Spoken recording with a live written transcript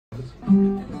In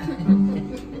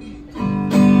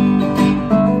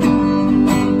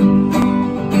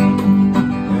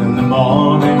the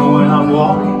morning when I'm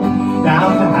walking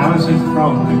down the houses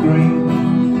from the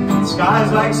green,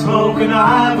 skies like smoke and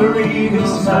ivory, the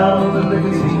sound of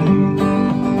liberty.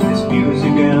 It's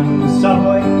music in the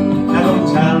subway that'll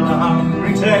tell a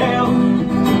hungry tale.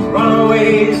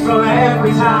 Runaways from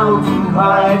every town from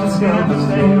Hyde to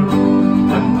Scamperdale.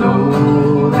 And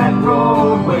know that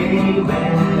Broadway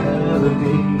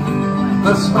melody,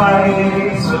 the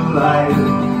spice of life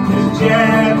is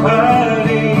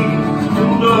jeopardy.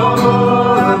 And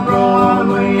know that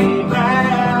Broadway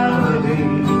melody.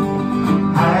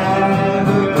 Have a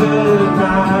good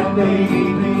night,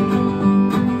 baby.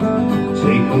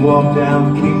 Take a walk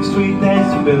down King Street, there's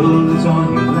the builders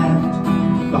on your left.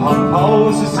 The hot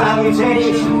poles, the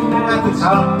salutation at the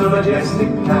top of the majestic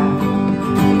path.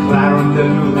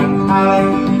 Clarendon and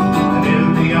Pally, and in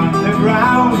the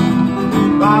underground,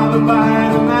 bothered by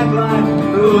the madline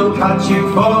who will cut you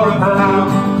for a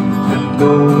pound. And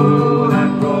know that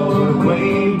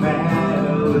Broadway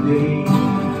melody,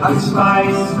 a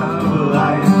spice of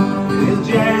life is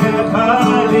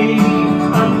jeopardy.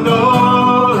 And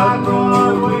know that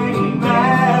Broadway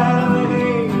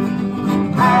melody.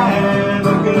 Have a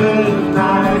good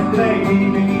night,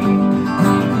 baby.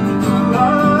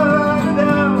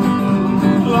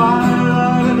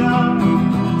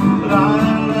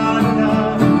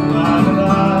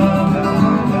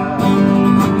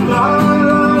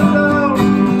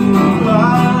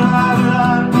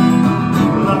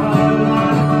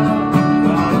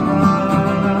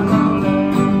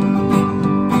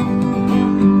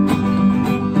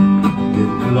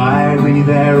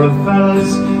 There are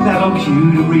fellas that'll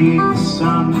queue to read the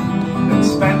Sun and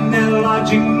spend their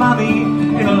lodging money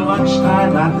in a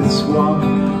lunchtime at the Swan.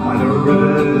 By the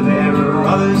river there are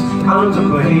others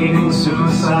contemplating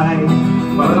suicide,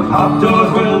 but the pub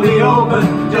doors will be open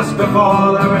just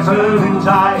before the returning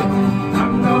tide. I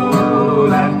know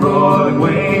that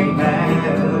Broadway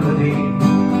melody,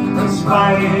 the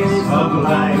spice of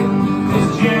life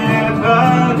is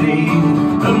jeopardy.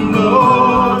 And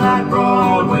know that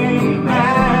Broadway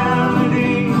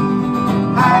melody.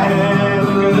 Have a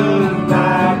good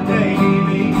night,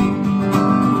 baby.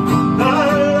 La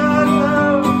la la,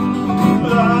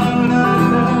 la la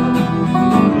la,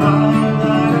 la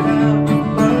la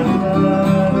la,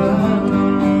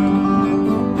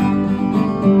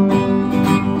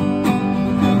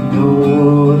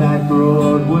 know that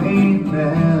Broadway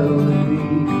melody,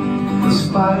 the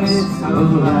spice of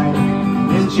life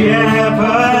is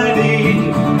jeopardy.